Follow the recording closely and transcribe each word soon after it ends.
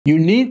You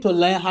need to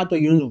learn how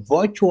to use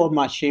virtual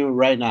machine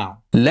right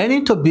now.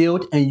 Learning to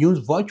build and use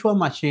virtual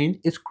machine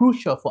is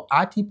crucial for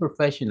IT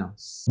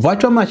professionals.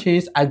 Virtual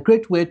machines are a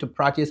great way to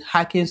practice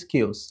hacking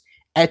skills,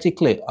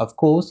 ethically, of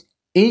course,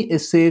 in a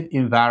safe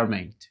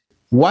environment.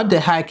 What the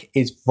heck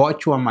is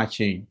virtual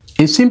machine?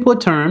 In simple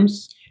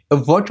terms, a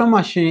virtual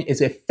machine is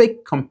a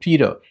fake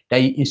computer that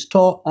you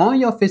install on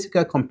your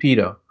physical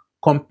computer,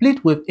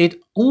 complete with its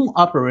own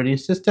operating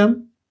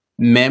system,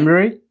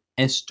 memory,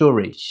 and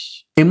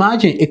storage.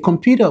 Imagine a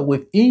computer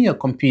within your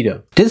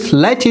computer. This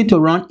lets you to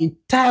run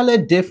entirely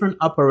different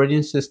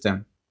operating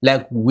system,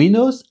 like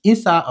Windows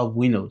inside of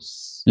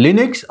Windows,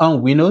 Linux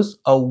on Windows,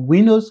 or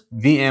Windows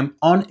VM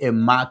on a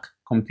Mac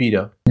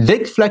computer.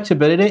 This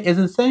flexibility is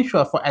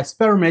essential for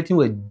experimenting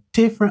with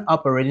different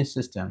operating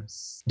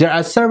systems. There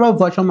are several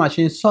virtual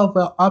machine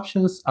software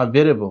options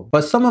available,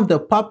 but some of the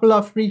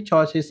popular free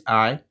choices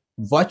are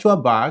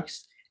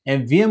VirtualBox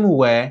and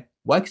VMware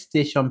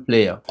Workstation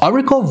Player.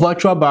 Oracle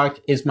VirtualBox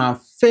is my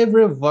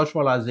favorite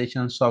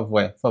virtualization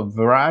software for a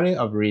variety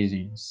of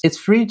reasons. It's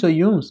free to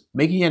use,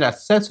 making it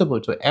accessible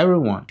to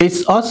everyone.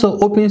 It's also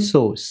open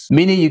source,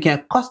 meaning you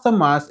can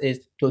customize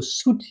it to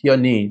suit your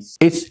needs.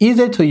 It's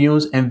easy to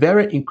use and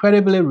very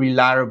incredibly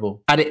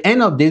reliable. At the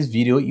end of this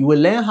video, you will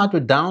learn how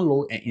to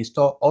download and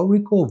install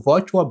Oracle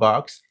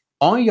VirtualBox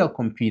on your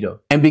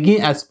computer and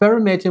begin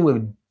experimenting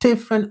with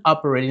different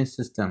operating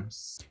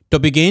systems. To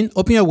begin,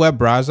 open your web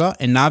browser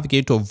and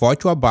navigate to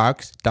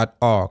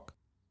virtualbox.org.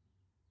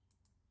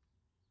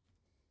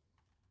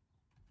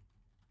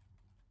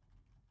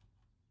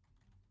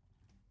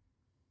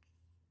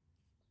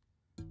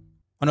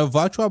 On the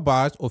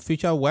VirtualBox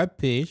official web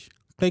page,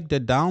 click the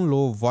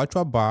download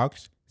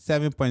VirtualBox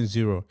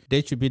 7.0.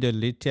 This should be the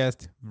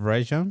latest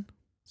version,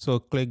 so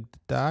click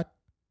that.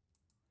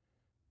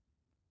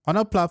 On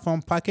the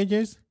platform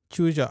packages,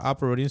 choose your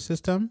operating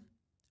system.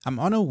 I'm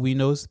on a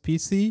Windows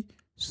PC,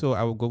 so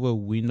I will go with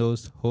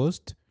Windows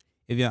host.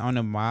 If you're on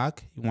a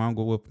Mac, you want to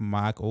go with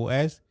Mac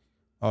OS,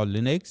 or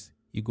Linux,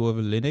 you go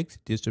with Linux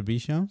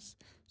distributions.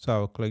 So I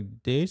will click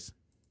this.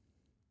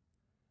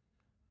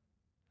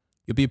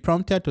 You'll be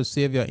prompted to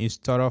save your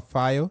installer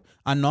file.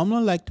 I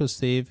normally like to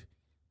save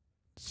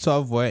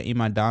software in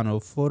my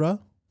download folder.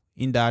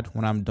 In that,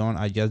 when I'm done,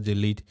 I just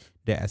delete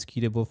the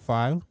executable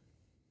file.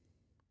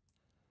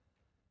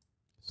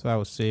 So I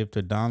will save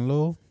to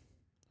download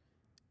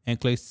and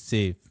click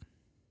save.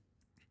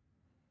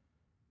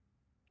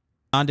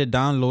 Now the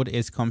download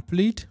is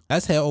complete.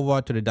 Let's head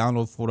over to the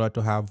download folder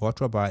to have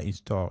VirtualBox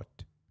installed.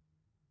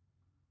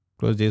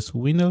 Close this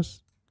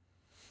Windows.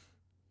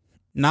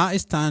 Now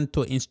it's time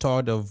to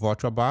install the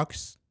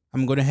VirtualBox.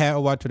 I'm going to head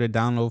over to the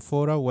download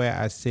folder where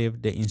I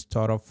saved the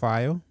installer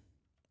file.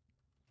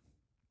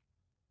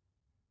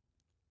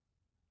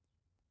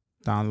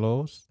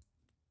 Downloads.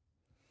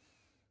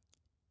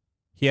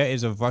 Here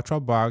is a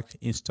VirtualBox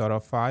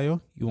installer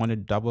file. You want to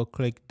double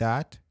click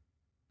that.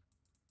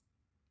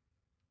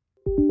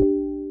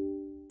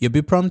 You'll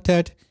be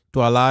prompted to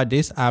allow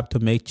this app to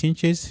make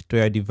changes to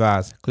your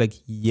device. Click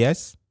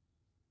yes.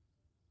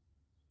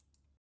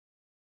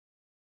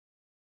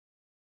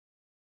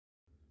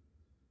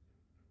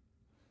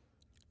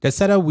 The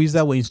setup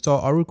wizard will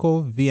install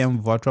Oracle VM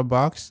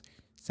VirtualBox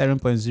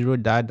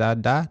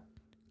 7.0 ...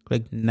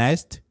 Click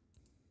next.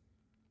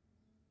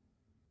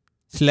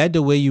 Select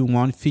the way you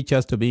want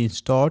features to be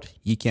installed.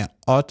 You can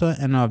alter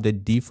any of the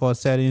default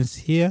settings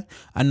here.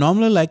 I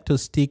normally like to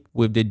stick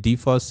with the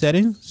default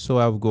settings, so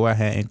I'll go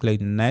ahead and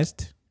click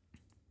next.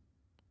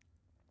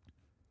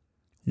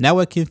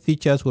 Networking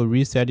features will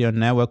reset your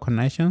network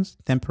connections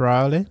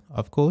temporarily,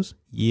 of course.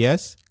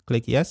 Yes,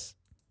 click yes.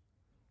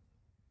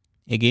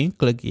 Again,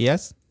 click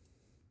yes.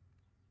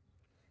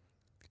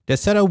 The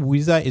setup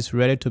wizard is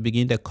ready to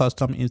begin the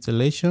custom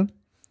installation.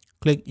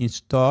 Click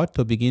install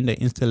to begin the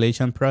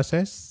installation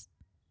process.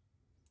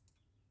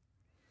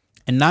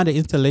 And now the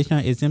installation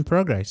is in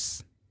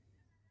progress.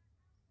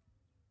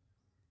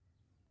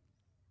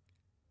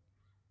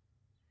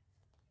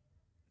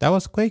 That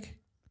was quick.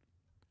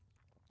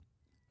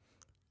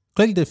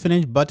 Click the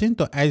finish button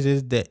to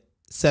exit the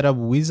setup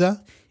wizard.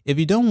 If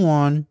you don't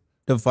want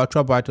the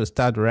VirtualBox to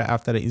start right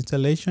after the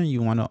installation,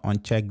 you want to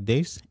uncheck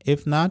this.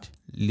 If not,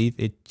 leave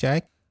it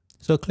checked.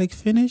 So click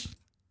finish,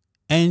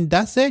 and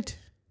that's it.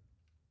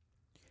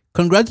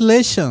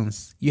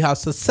 Congratulations, you have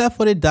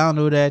successfully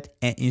downloaded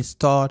and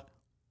installed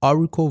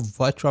Oracle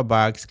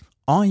VirtualBox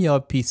on your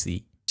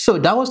PC. So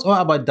that was all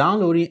about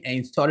downloading and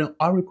installing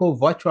Oracle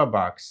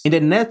VirtualBox. In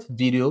the next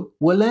video,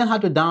 we'll learn how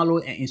to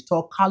download and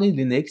install Kali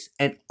Linux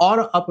and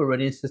other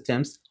operating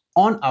systems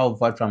on our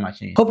virtual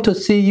machine. Hope to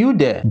see you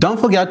there. Don't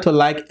forget to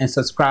like and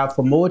subscribe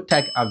for more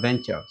tech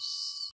adventures.